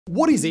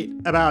What is it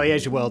about the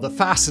ancient world that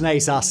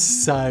fascinates us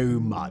so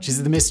much? Is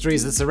it the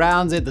mysteries that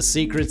surround it, the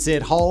secrets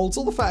it holds,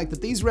 or the fact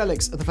that these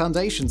relics are the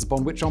foundations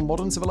upon which our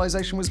modern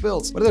civilization was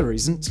built? Whatever the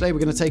reason, today we're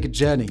going to take a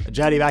journey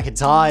back in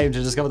time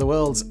to discover the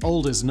world's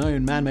oldest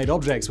known man-made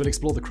objects. We'll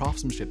explore the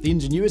craftsmanship, the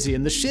ingenuity,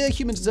 and the sheer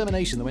human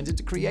determination that went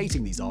into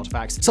creating these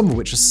artifacts, some of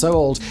which are so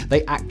old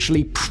they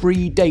actually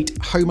predate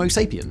Homo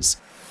sapiens.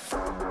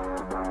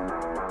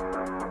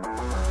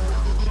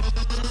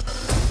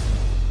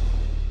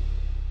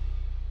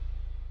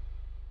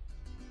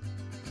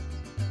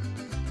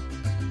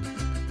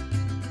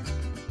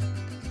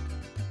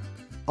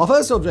 Our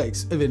first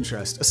objects of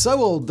interest are so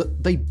old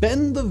that they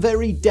bend the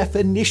very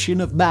definition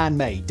of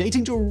man-made,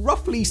 dating to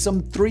roughly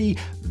some 3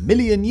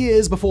 million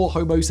years before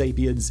Homo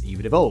sapiens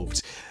even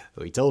evolved.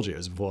 We told you it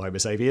was before Homo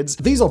sapiens.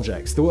 These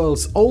objects, the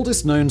world's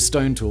oldest known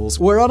stone tools,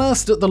 were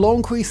unearthed at the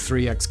Lomekwi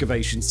Tools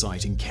excavation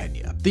site in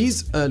Kenya.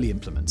 These early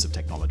implements of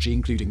technology,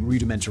 including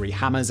rudimentary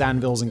hammers,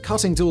 anvils, and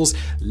cutting tools,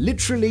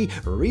 literally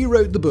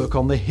rewrote the book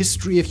on the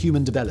history of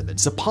human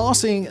development,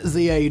 surpassing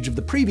the age of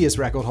the previous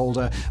record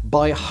holder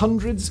by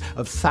hundreds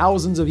of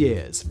thousands of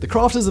years. The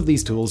crafters of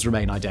these tools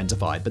remain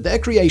identified, but their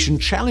creation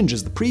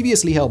challenges the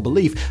previously held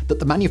belief that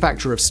the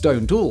manufacture of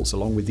stone tools,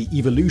 along with the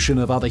evolution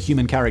of other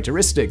human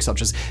characteristics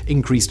such as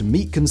increased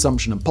meat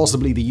consumption and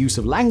possibly the use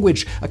of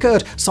language,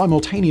 occurred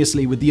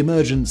simultaneously with the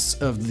emergence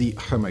of the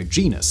Homo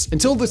genus.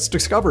 Until this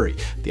discovery,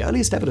 the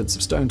earliest evidence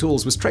of stone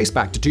tools was traced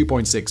back to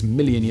 2.6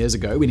 million years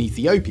ago in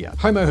Ethiopia.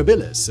 Homo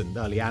habilis, an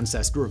early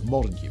ancestor of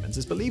modern humans,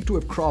 is believed to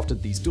have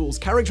crafted these tools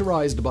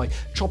characterized by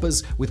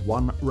choppers with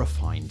one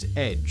refined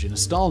edge, in a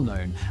style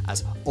known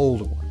as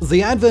older one.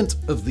 The advent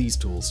of these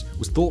tools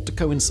was thought to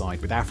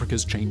coincide with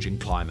Africa's changing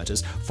climate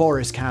as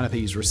forest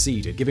canopies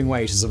receded, giving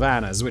way to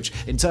savannas, which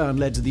in turn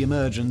led to the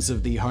emergence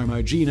of the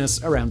Homo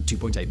genus around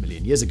 2.8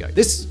 million years ago.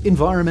 This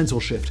environmental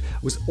shift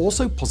was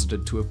also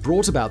posited to have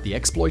brought about the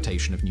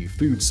exploitation of new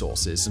food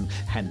sources and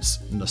hence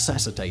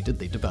necessitated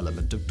the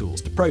development of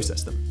tools to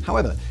process them.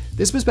 However,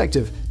 this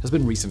perspective has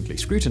been recently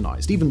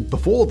scrutinized, even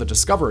before the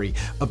discovery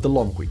of the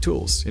Lomekwi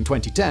Tools. In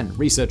 2010,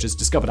 researchers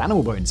discovered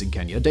animal bones in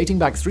Kenya dating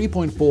back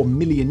 3.4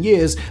 million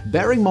years,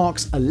 bearing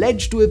marks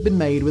alleged to have been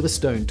made with a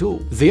stone tool.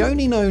 The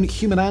only known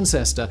human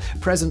ancestor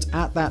present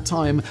at that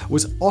time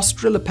was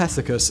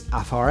Australopithecus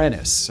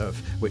afarensis, of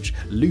which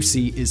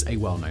Lucy is a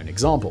well-known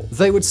example.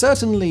 They would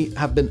certainly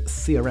have been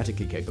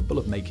theoretically capable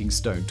of making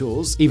stone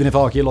tools, even if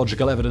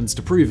archaeological evidence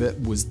to prove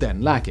it was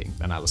then lacking.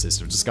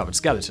 Analysis of discovered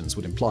skeletons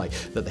would imply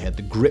that they had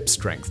the grip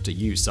strength to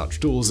use such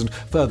tools, and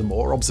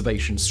furthermore,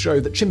 observations show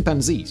that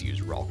chimpanzees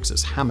use rocks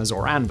as hammers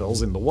or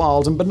anvils in the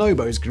wild, and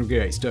bonobos can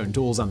create stone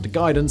tools under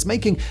guidance,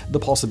 making the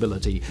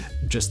possibility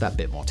just that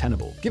bit more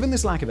tenable. Given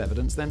this lack of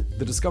evidence, then,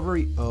 the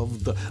discovery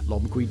of the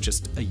Lomekwi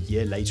just a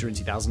year later in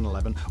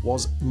 2011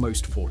 was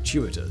most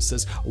fortuitous,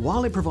 as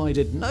while it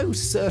provided no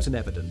certain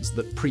evidence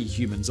that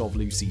pre-humans of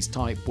Lucy's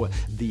type were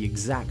the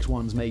exact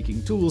ones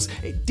making tools,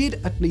 it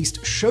did at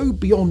least show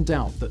beyond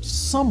doubt that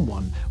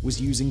someone was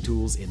using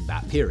tools in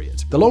that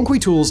period. The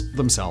Lomekwi tools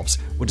themselves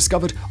were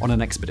discovered on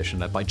an expedition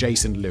led by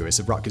Jason Lewis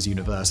of Rutgers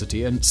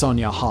University and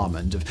Sonia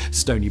Harmond of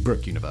Stony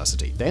Brook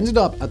University. They ended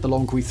up at the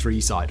Lomekwi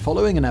 3 site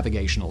following a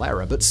navigational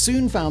error, but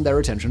soon found their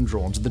attention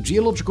drawn to the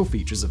geological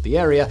features of the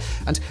area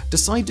and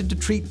decided to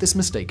treat this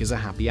mistake as a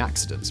happy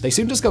accident. They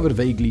soon discovered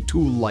vaguely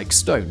tool-like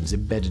stones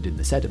embedded in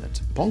the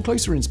sediment. Upon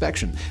closer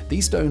inspection,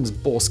 these stones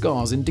bore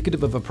scars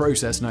indicative of a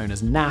process known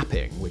as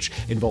knapping, which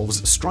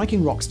involves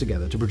striking rocks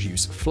together to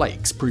produce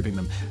flakes, proving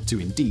them to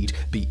indeed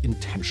be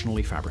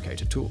intentionally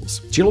fabricated tools.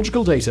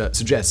 Geological data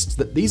suggests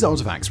that these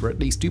artifacts were at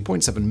least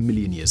 2.7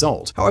 million years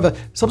old. However,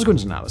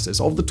 subsequent analysis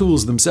of the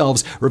tools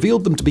themselves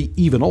revealed them to be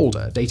even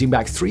older, dating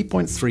back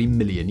 3.3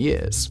 million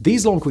years.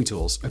 These Lomekwi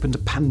tools opened a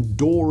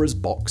Pandora's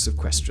box of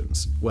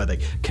questions. Were they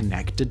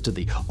connected to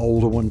the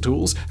older one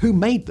tools? Who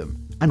made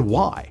them? And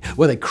why?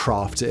 Were they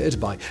crafted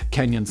by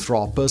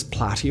Kenyanthropus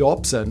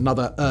platyops,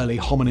 another early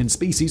hominin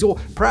species, or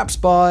perhaps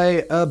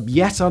by a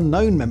yet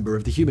unknown member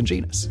of the human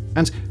genus?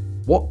 And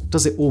what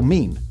does it all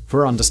mean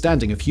for our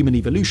understanding of human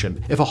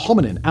evolution if a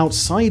hominin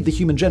outside the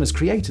human genus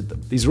created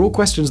them? These are all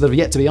questions that have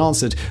yet to be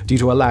answered due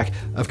to a lack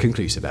of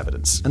conclusive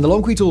evidence. And the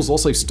Lomekwi tools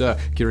also stir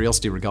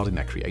curiosity regarding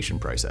their creation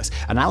process.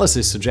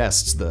 Analysis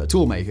suggests the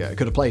toolmaker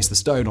could have placed the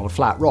stone on a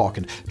flat rock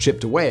and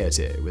chipped away at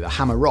it with a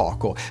hammer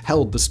rock, or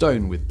held the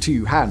stone with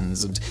 2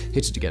 hands and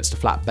hit it against a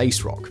flat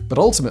base rock. But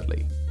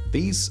ultimately,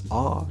 these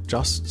are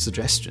just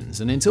suggestions,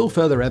 and until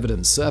further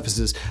evidence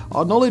surfaces,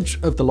 our knowledge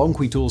of the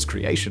Lomekwi tools'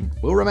 creation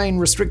will remain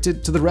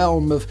restricted to the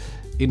realm of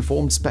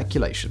informed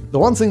speculation. The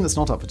one thing that's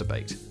not up for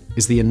debate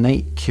is the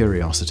innate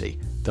curiosity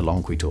the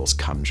Lomekwi tools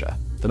conjure.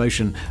 The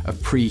notion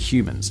of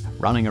pre-humans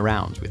running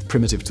around with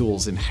primitive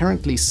tools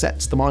inherently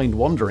sets the mind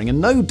wandering,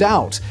 and no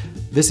doubt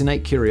this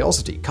innate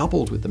curiosity,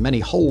 coupled with the many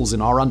holes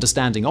in our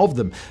understanding of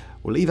them,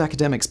 will leave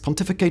academics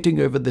pontificating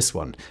over this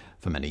one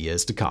for many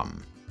years to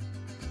come.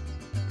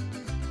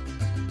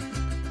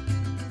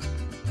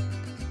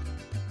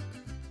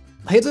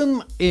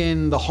 Hidden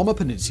in the Homa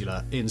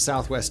Peninsula in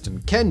southwestern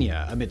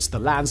Kenya, amidst the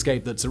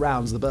landscape that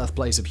surrounds the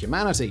birthplace of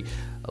humanity,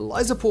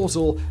 lies a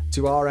portal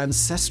to our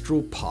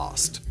ancestral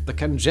past, the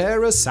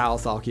Kanjera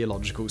South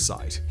Archaeological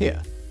Site.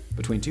 Here,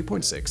 between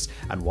 2.6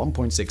 and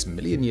 1.6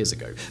 million years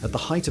ago, at the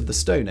height of the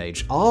Stone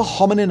Age, our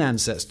hominin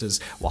ancestors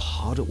were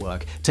hard at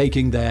work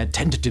taking their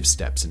tentative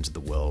steps into the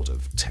world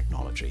of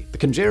technology. The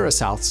Kanjera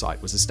South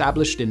site was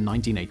established in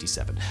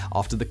 1987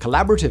 after the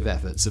collaborative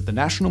efforts of the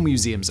National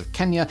Museums of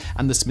Kenya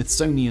and the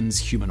Smithsonian's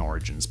Human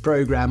Origins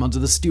program under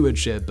the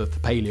stewardship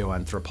of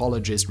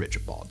paleoanthropologist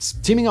Richard Potts.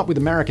 Teaming up with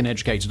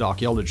American-educated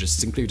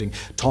archaeologists including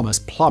Thomas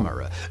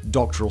Plummer, a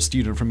doctoral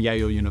student from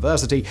Yale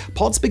University,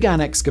 Potts began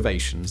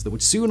excavations that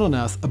would soon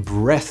unearth a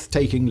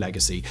breathtaking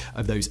legacy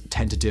of those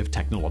tentative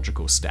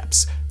technological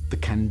steps. The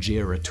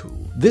Kanjera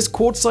tool. This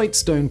quartzite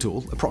stone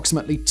tool,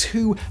 approximately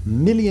 2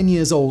 million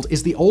years old,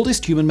 is the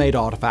oldest human-made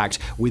artifact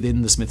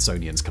within the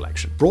Smithsonian's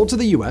collection. Brought to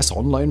the US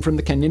on loan from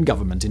the Kenyan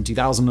government in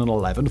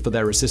 2011 for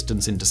their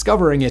assistance in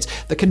discovering it,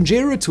 the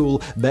Kanjera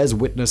tool bears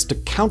witness to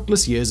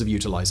countless years of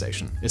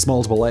utilization. Its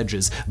multiple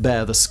edges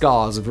bear the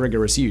scars of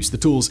rigorous use. The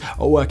tool's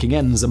working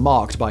ends are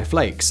marked by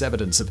flakes,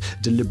 evidence of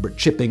deliberate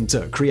chipping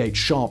to create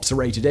sharp,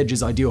 serrated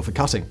edges ideal for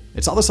cutting.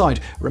 Its other side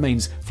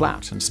remains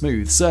flat and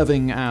smooth,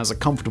 serving as a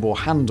comfortable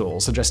handle,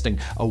 suggesting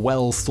a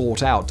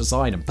well-thought-out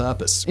design and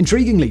purpose.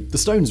 Intriguingly, the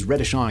stone's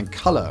reddish-iron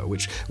color,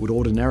 which would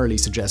ordinarily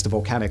suggest a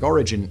volcanic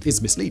origin,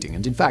 is misleading,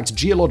 and in fact,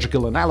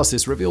 geological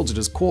analysis revealed it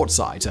as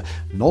quartzite, a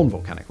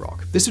non-volcanic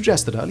rock. This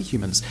suggests that early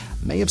humans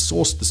may have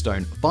sourced the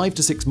stone 5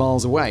 to 6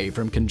 miles away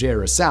from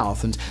Kanjera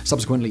South and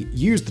subsequently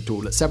used the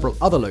tool at several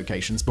other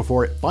locations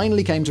before it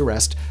finally came to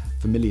rest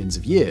for millions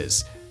of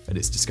years at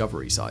its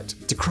discovery site.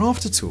 To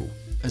craft a tool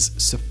as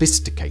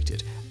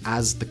sophisticated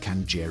as the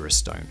Kanjera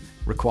stone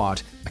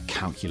required a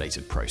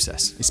calculated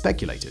process. It's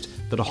speculated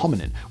that a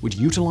hominin would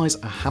utilize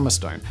a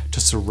hammerstone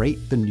to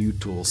serrate the new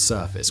tool's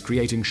surface,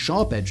 creating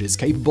sharp edges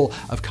capable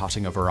of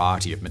cutting a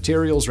variety of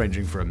materials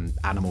ranging from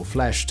animal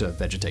flesh to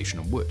vegetation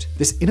and wood.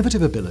 This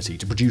innovative ability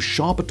to produce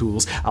sharper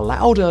tools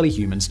allowed early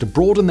humans to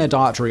broaden their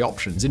dietary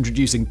options,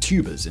 introducing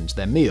tubers into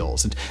their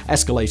meals and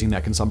escalating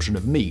their consumption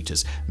of meat,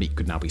 as meat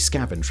could now be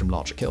scavenged from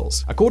larger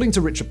kills. According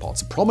to Richard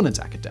Potts, a prominent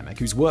academic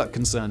whose work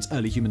concerns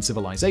early human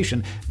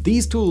civilization,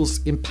 these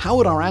tools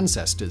empowered our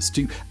ancestors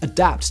to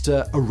adapt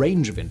to a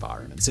range of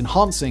environments,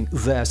 enhancing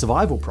their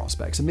survival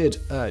prospects amid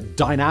a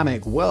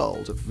dynamic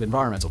world of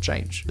environmental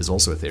change. There's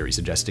also a theory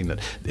suggesting that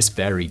this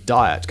varied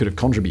diet could have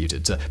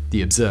contributed to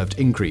the observed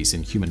increase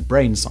in human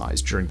brain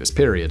size during this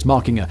period,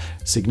 marking a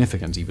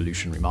significant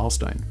evolutionary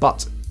milestone.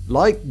 But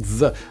like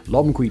the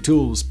Lomekwi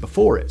Tools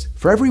before it,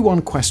 for every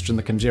one question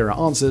the Kanjera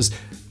answers,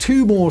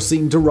 2 more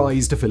seem to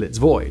rise to fill its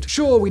void.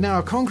 Sure, we now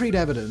have concrete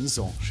evidence,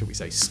 or should we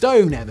say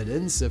stone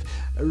evidence, of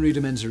a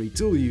rudimentary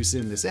tool use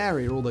in this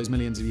area all those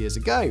millions of years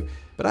ago.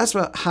 But as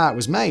for how it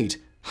was made,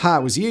 how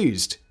it was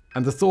used,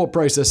 and the thought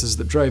processes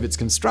that drove its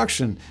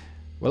construction,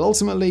 well,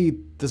 ultimately,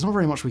 there's not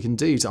very much we can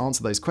do to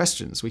answer those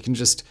questions. We can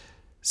just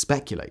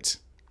speculate,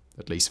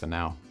 at least for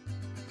now.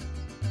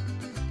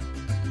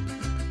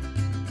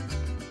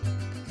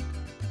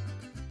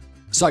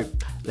 So,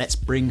 let's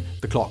bring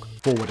the clock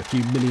forward a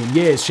few million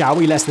years, shall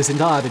we? Lest this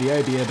entire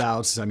video be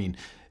about,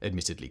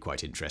 admittedly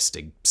quite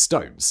interesting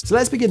stones. So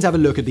let's begin to have a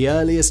look at the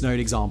earliest known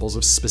examples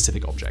of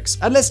specific objects.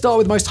 And let's start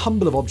with the most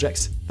humble of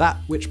objects, that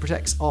which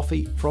protects our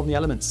feet from the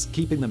elements,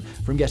 keeping them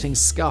from getting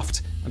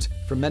scuffed, and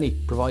from many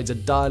provides a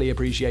direly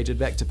appreciated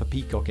vector for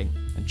peacocking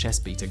and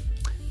chest beating.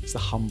 It's the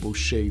humble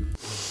shoe.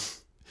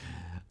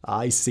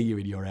 I see you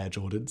in your Air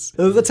Jordans.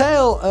 The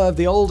tale of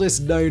the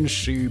oldest known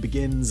shoe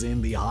begins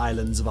in the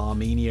highlands of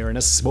Armenia in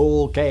a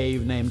small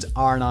cave named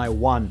Arnai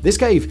 1. This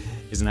cave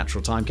is a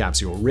natural time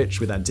capsule rich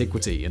with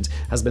antiquity and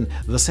has been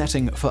the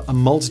setting for a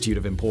multitude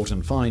of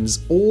important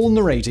finds, all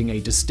narrating a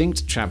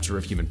distinct chapter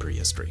of human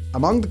prehistory.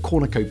 Among the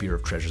cornucopia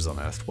of treasures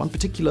unearthed, one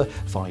particular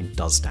find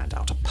does stand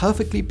out: a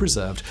perfectly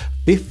preserved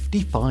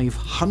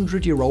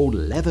 5,500-year-old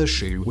leather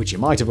shoe, which you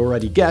might have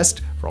already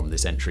guessed from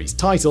this entry's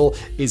title,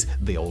 is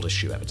the oldest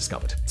shoe ever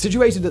discovered.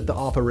 Situated at the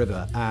Arpa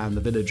River and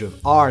the village of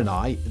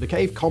Arnai, the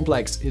cave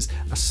complex is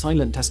a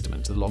silent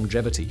testament to the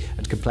longevity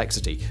and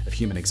complexity of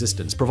human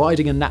existence,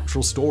 providing a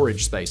natural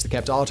storage space that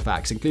kept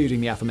artifacts,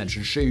 including the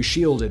aforementioned shoe,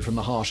 shielded from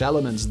the harsh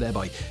elements,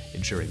 thereby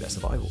ensuring their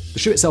survival. The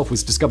shoe itself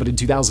was discovered in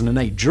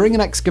 2008 during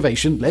an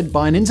excavation led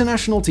by an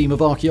international team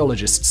of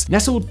archaeologists.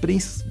 Nestled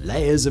beneath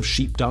layers of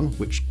sheep dung,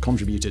 which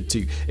contributed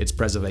to its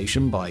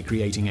preservation by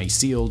creating a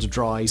sealed,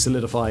 dry,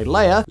 solidified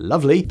layer,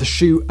 lovely, the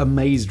shoe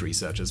amazed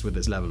researchers with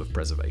its level of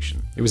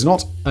preservation. It was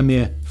not a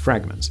mere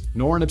fragment,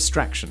 nor an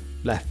abstraction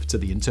left to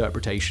the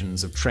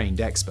interpretations of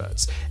trained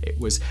experts. It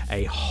was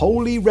a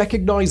wholly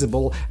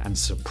recognizable and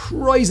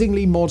surprisingly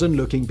excitingly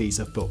modern-looking piece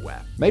of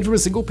footwear. Made from a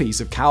single piece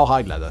of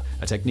cowhide leather,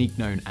 a technique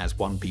known as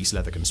one-piece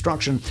leather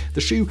construction,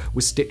 the shoe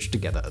was stitched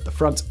together at the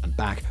front and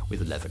back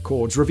with leather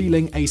cords,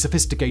 revealing a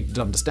sophisticated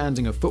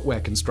understanding of footwear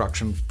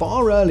construction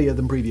far earlier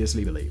than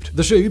previously believed.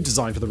 The shoe,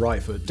 designed for the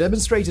right foot,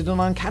 demonstrated an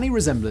uncanny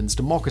resemblance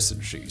to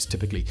moccasin shoes,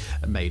 typically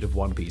made of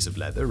one piece of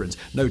leather and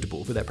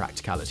notable for their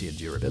practicality and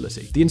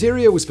durability. The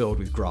interior was filled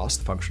with grass,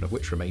 the function of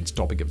which remains a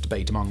topic of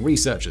debate among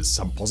researchers.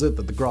 Some posit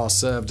that the grass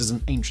served as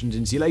an ancient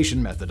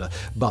insulation method, a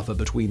buffer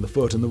between the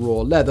foot and the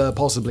raw leather,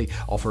 possibly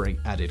offering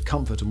added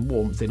comfort and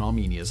warmth in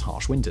Armenia's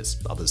harsh winters.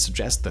 Others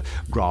suggest that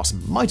grass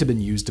might have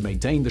been used to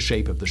maintain the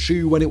shape of the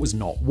shoe when it was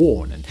not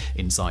worn, an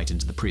insight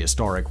into the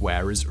prehistoric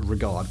wearer's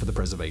regard for the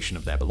preservation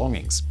of their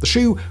belongings. The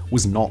shoe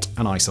was not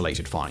an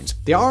isolated find.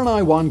 The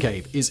RNI-1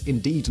 cave is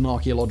indeed an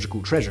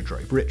archaeological treasure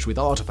trove, rich with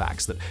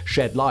artifacts that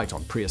shed light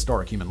on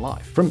prehistoric human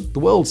life. From the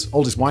world's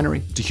oldest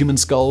winery to human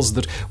skulls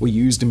that were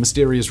used in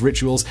mysterious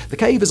rituals, the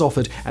cave has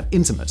offered an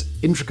intimate,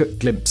 intricate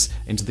glimpse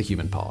into the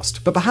human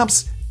past. But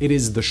perhaps it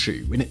is the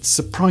shoe, in its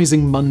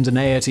surprising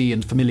mundanity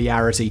and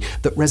familiarity,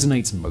 that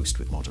resonates most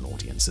with modern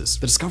audiences.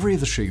 The discovery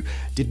of the shoe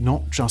did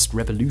not just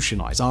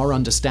revolutionize our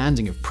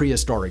understanding of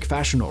prehistoric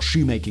fashion or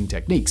shoemaking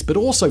techniques, but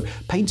also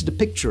painted a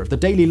picture of the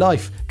daily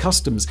life,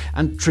 customs,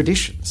 and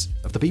traditions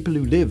of the people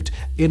who lived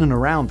in and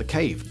around the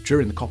cave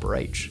during the Copper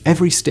Age.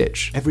 Every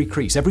stitch, every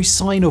crease, every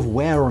sign of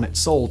wear on its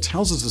sole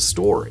tells us a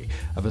story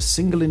of a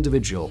single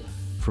individual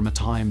from a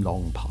time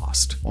long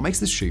past. What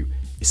makes this shoe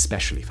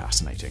especially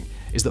fascinating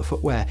is that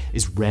footwear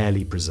is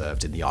rarely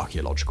preserved in the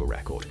archaeological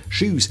record.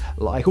 Shoes,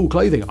 like all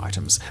clothing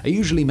items, are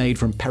usually made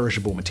from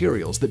perishable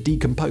materials that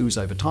decompose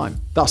over time.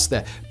 Thus,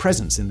 their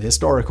presence in the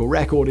historical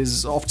record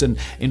is often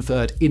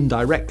inferred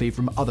indirectly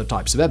from other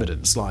types of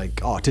evidence,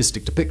 like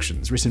artistic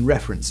depictions, written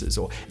references,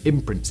 or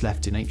imprints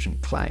left in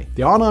ancient clay.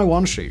 The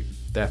RNI-1 shoe,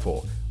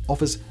 therefore,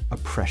 offers a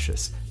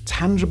precious,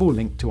 tangible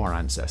link to our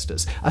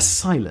ancestors, a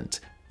silent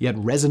yet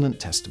resonant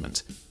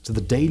testament to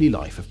the daily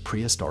life of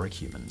prehistoric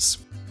humans.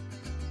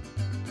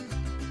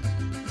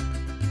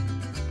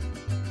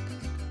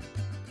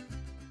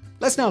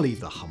 Let's now leave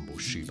the humble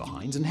shoe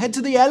behind and head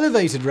to the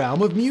elevated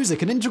realm of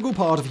music, an integral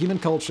part of human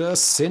culture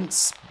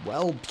since,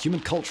 well, human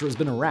culture has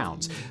been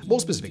around. More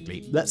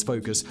specifically, let's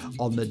focus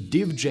on the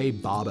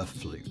Divje Babe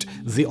Flute,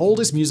 the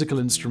oldest musical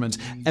instrument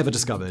ever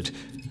discovered.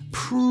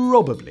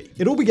 Probably.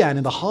 It all began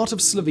in the heart of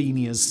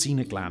Slovenia's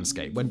scenic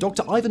landscape when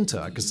Dr. Ivan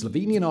Turk, a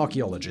Slovenian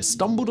archaeologist,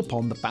 stumbled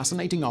upon the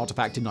fascinating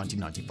artifact in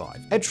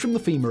 1995. Etched from the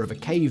femur of a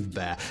cave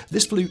bear,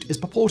 this flute is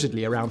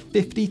purportedly around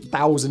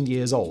 50,000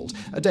 years old,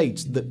 a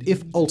date that,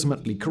 if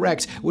ultimately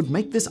correct, would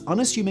make this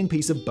unassuming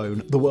piece of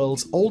bone the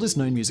world's oldest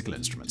known musical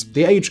instrument.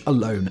 The age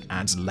alone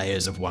adds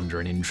layers of wonder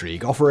and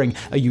intrigue, offering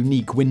a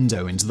unique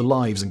window into the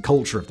lives and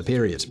culture of the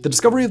period. The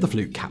discovery of the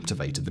flute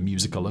captivated the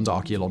musical and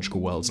archaeological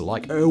worlds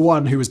alike.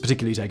 One who was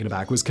particularly taken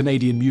aback was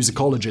Canadian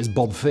musicologist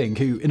Bob Fink,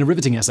 who, in a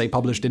riveting essay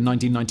published in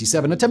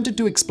 1997, attempted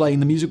to explain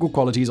the musical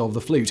qualities of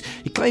the flute.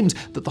 He claimed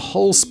that the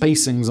whole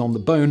spacings on the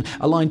bone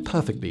aligned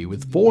perfectly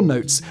with 4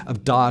 notes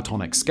of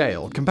diatonic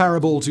scale,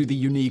 comparable to the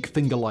unique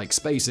finger-like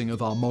spacing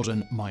of our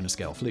modern minor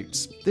scale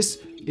flutes. This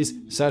is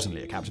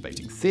certainly a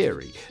captivating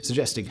theory,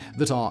 suggesting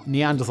that our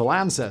Neanderthal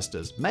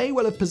ancestors may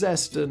well have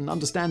possessed an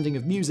understanding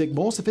of music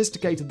more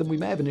sophisticated than we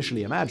may have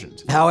initially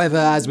imagined. However,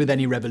 as with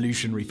any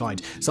revolutionary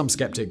find, some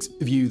skeptics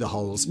view the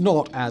holes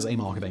not as a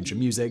mark of ancient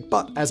music,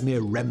 but as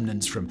mere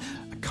remnants from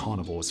a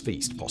carnivore's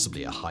feast,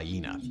 possibly a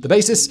hyena. The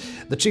basis?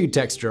 The chewed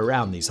texture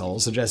around these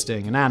holes,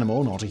 suggesting an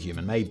animal, not a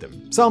human, made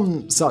them.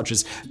 Some, such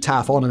as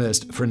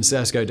taphonomist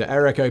Francesco de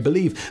Errico,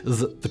 believe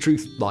that the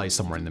truth lies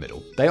somewhere in the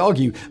middle. They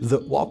argue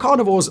that while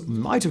carnivores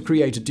might have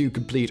created 2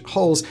 complete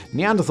holes,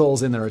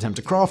 Neanderthals, in their attempt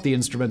to craft the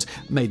instrument,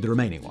 made the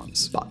remaining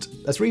ones. But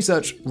as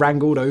research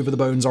wrangled over the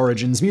bone's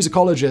origins,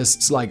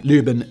 musicologists like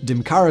Luben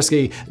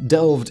Dimkarski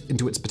delved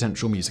into its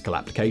potential musical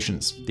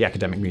applications. The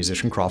academic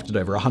musician crafted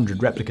over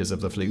 100 replicas of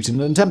the flute in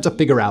an attempt to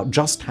figure out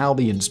just how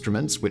the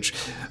instrument, which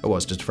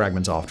was just a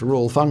fragment after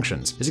all,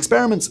 functions. His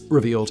experiments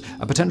revealed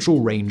a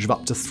potential range of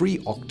up to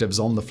 3 octaves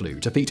on the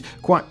flute, a feat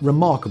quite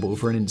remarkable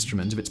for an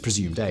instrument of its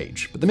presumed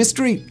age. But the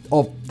mystery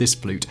of this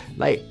flute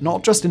lay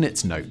not just in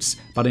its notes,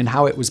 but in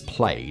how it was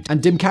played.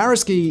 And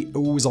Dimkarski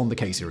was on the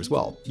case here as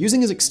well. Using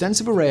his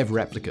extensive array of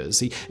replicas,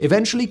 he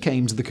eventually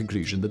came to the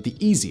conclusion that the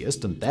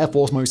easiest, and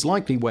therefore most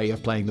likely, way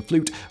of playing the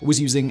flute was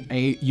using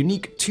a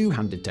unique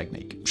 2-handed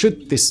technique.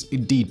 Should this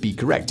indeed be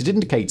correct, it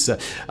indicates a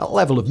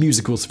level of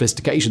musical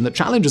sophistication that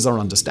challenges our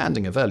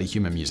understanding of early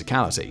human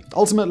musicality.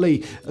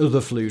 Ultimately,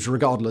 the flute,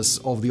 regardless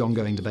of the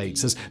ongoing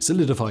debates, has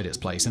solidified its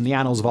place in the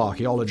annals of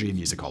archaeology and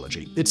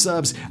musicology. It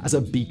serves as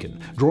a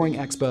beacon, drawing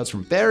experts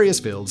from various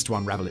fields to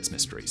unravel its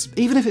mysteries.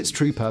 Even if its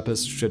true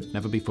purpose should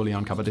never be fully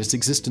uncovered, its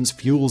existence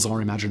fuels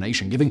our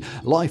imagination, giving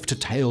life to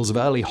tales of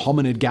early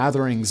hominid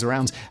gatherings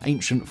around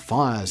ancient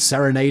fires,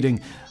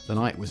 serenading the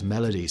night with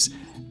melodies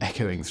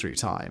echoing through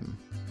time.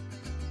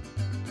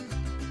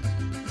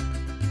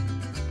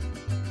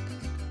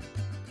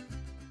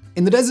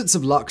 In the deserts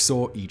of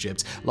Luxor,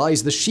 Egypt,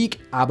 lies the Sheikh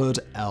Abd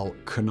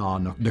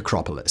el-Qurna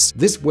necropolis.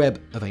 This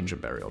web of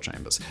ancient burial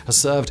chambers has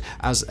served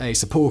as a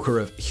sepulchre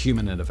of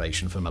human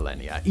innovation for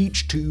millennia,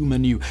 each tomb a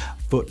new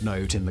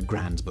footnote in the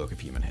grand book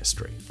of human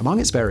history. Among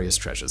its various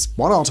treasures,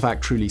 one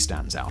artifact truly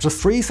stands out: a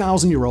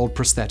 3,000-year-old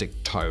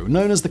prosthetic toe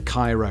known as the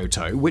Cairo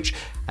Toe, which,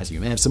 as you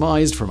may have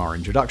surmised from our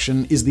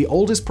introduction, is the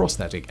oldest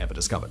prosthetic ever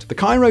discovered. The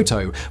Cairo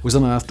Toe was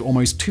unearthed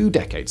almost 2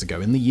 decades ago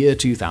in the year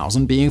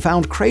 2000, being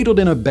found cradled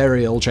in a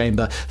burial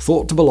chamber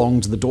thought to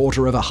belong to the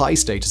daughter of a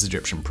high-status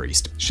Egyptian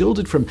priest.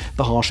 Shielded from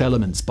the harsh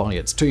elements by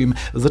its tomb,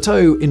 the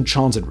toe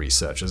enchanted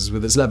researchers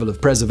with its level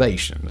of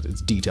preservation and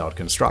its detailed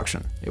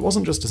construction. It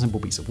wasn't just a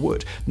simple piece of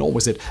wood, nor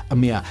was it a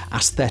mere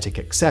aesthetic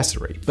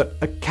accessory, but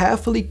a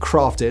carefully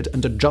crafted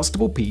and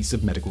adjustable piece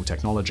of medical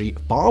technology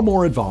far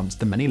more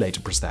advanced than many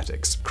later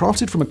prosthetics.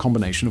 Crafted from a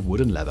combination of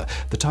wood and leather,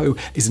 the toe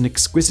is an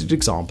exquisite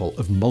example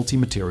of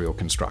multi-material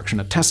construction,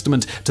 a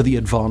testament to the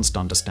advanced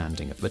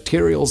understanding of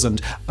materials and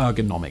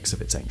ergonomics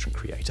of its ancient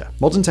creator.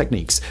 Modern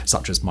techniques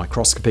such as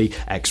microscopy,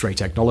 X-ray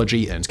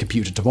technology, and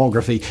computer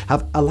tomography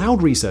have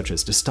allowed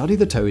researchers to study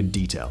the toe in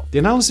detail. The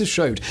analysis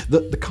showed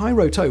that the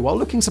Cairo toe, while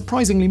looking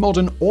surprisingly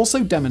modern,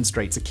 also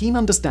demonstrates a keen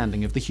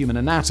understanding of the human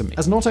anatomy,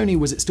 as not only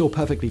was it still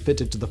perfectly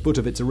fitted to the foot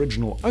of its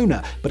original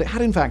owner, but it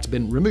had in fact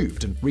been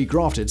removed and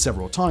regrafted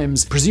several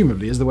times,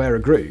 presumably as the wearer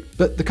grew.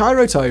 But the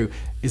Cairo toe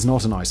is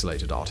not an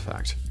isolated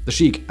artifact. The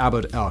Sheikh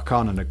Abd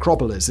el-Qurna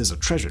necropolis is a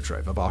treasure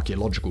trove of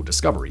archaeological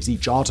discoveries,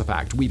 each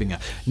artifact weaving a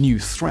new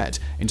thread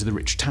into the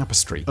rich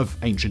tapestry of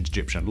ancient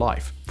Egyptian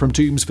life. From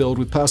tombs filled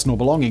with personal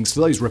belongings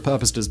to those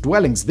repurposed as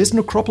dwellings, this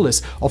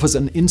necropolis offers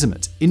an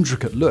intimate,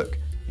 intricate look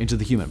into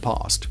the human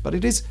past. But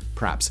it is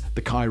perhaps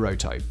the Cairo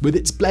toe, with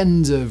its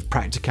blend of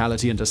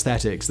practicality and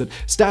aesthetics, that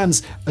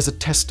stands as a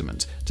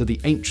testament to the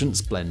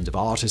ancients' blend of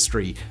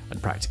artistry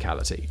and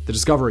practicality. The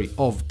discovery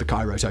of the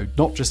Cairo toe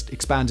not just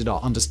expanded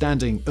our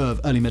understanding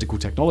of early medical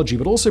technology,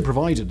 but also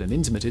provided an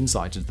intimate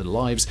insight into the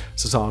lives,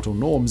 societal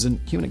norms,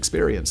 and human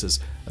experiences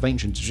of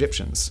ancient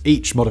Egyptians.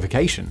 Each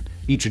modification,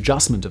 each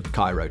adjustment of the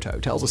Cairo toe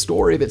tells a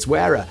story of its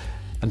wearer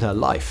and her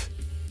life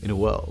in a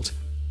world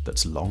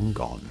that's long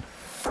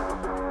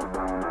gone.